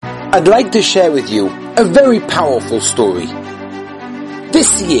I'd like to share with you a very powerful story.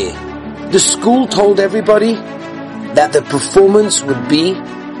 This year, the school told everybody that the performance would be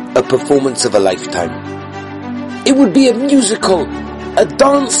a performance of a lifetime. It would be a musical, a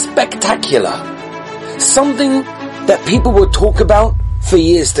dance spectacular, something that people would talk about for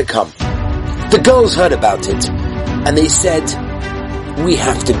years to come. The girls heard about it, and they said, we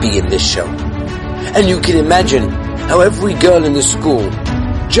have to be in this show. And you can imagine how every girl in the school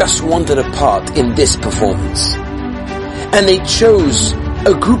just wanted a part in this performance. And they chose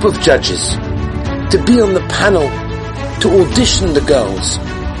a group of judges to be on the panel to audition the girls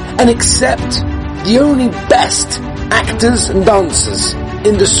and accept the only best actors and dancers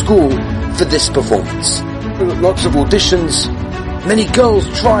in the school for this performance. Lots of auditions. Many girls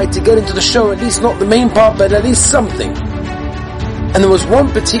tried to get into the show, at least not the main part, but at least something. And there was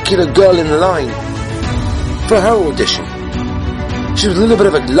one particular girl in line for her audition. She was a little bit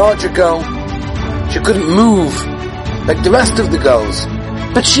of a larger girl. She couldn't move like the rest of the girls,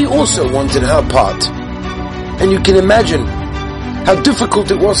 but she also wanted her part. And you can imagine how difficult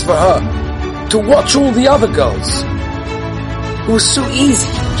it was for her to watch all the other girls. It was so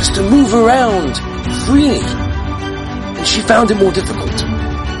easy just to move around freely, and she found it more difficult.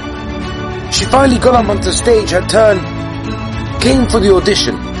 She finally got up onto stage. Her turn came for the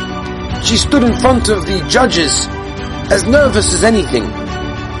audition. She stood in front of the judges as nervous as anything,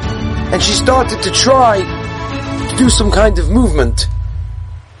 and she started to try to do some kind of movement.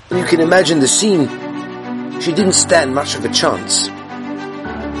 And you can imagine the scene. She didn't stand much of a chance.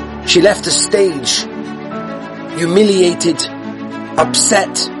 She left the stage humiliated,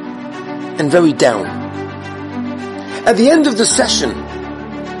 upset, and very down. At the end of the session,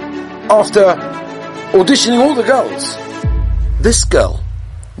 after auditioning all the girls, this girl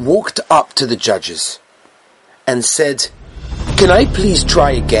walked up to the judges and said, "Can I please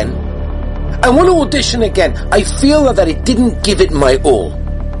try again? I want to audition again. I feel that I didn't give it my all."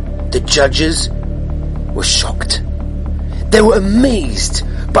 The judges were shocked. They were amazed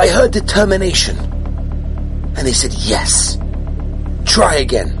by her determination. And they said, "Yes, try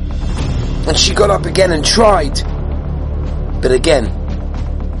again." And she got up again and tried. But again,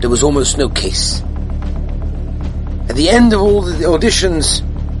 there was almost no case. At the end of all the auditions,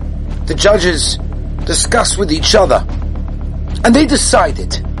 the judges discussed with each other, and they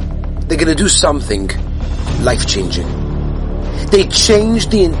decided they're going to do something life-changing. They changed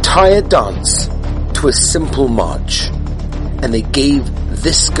the entire dance to a simple march, and they gave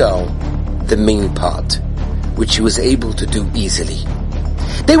this girl the main part, which she was able to do easily.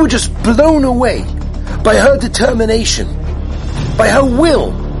 They were just blown away by her determination, by her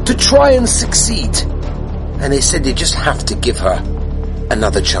will to try and succeed. And they said they just have to give her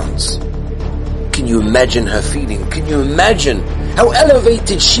another chance. Can you imagine her feeling? Can you imagine how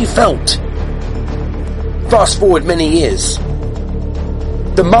elevated she felt? Fast forward many years.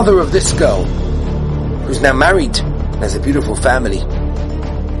 The mother of this girl, who's now married and has a beautiful family,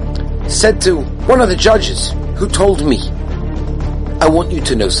 said to one of the judges, who told me, "I want you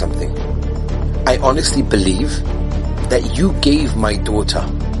to know something. I honestly believe that you gave my daughter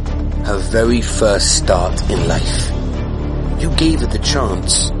her very first start in life. You gave her the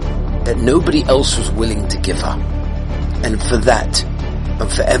chance that nobody else was willing to give her. And for that, I'm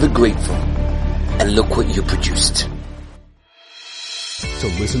forever grateful. And look what you produced." To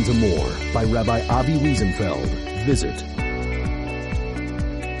listen to more by Rabbi Avi Wiesenfeld, visit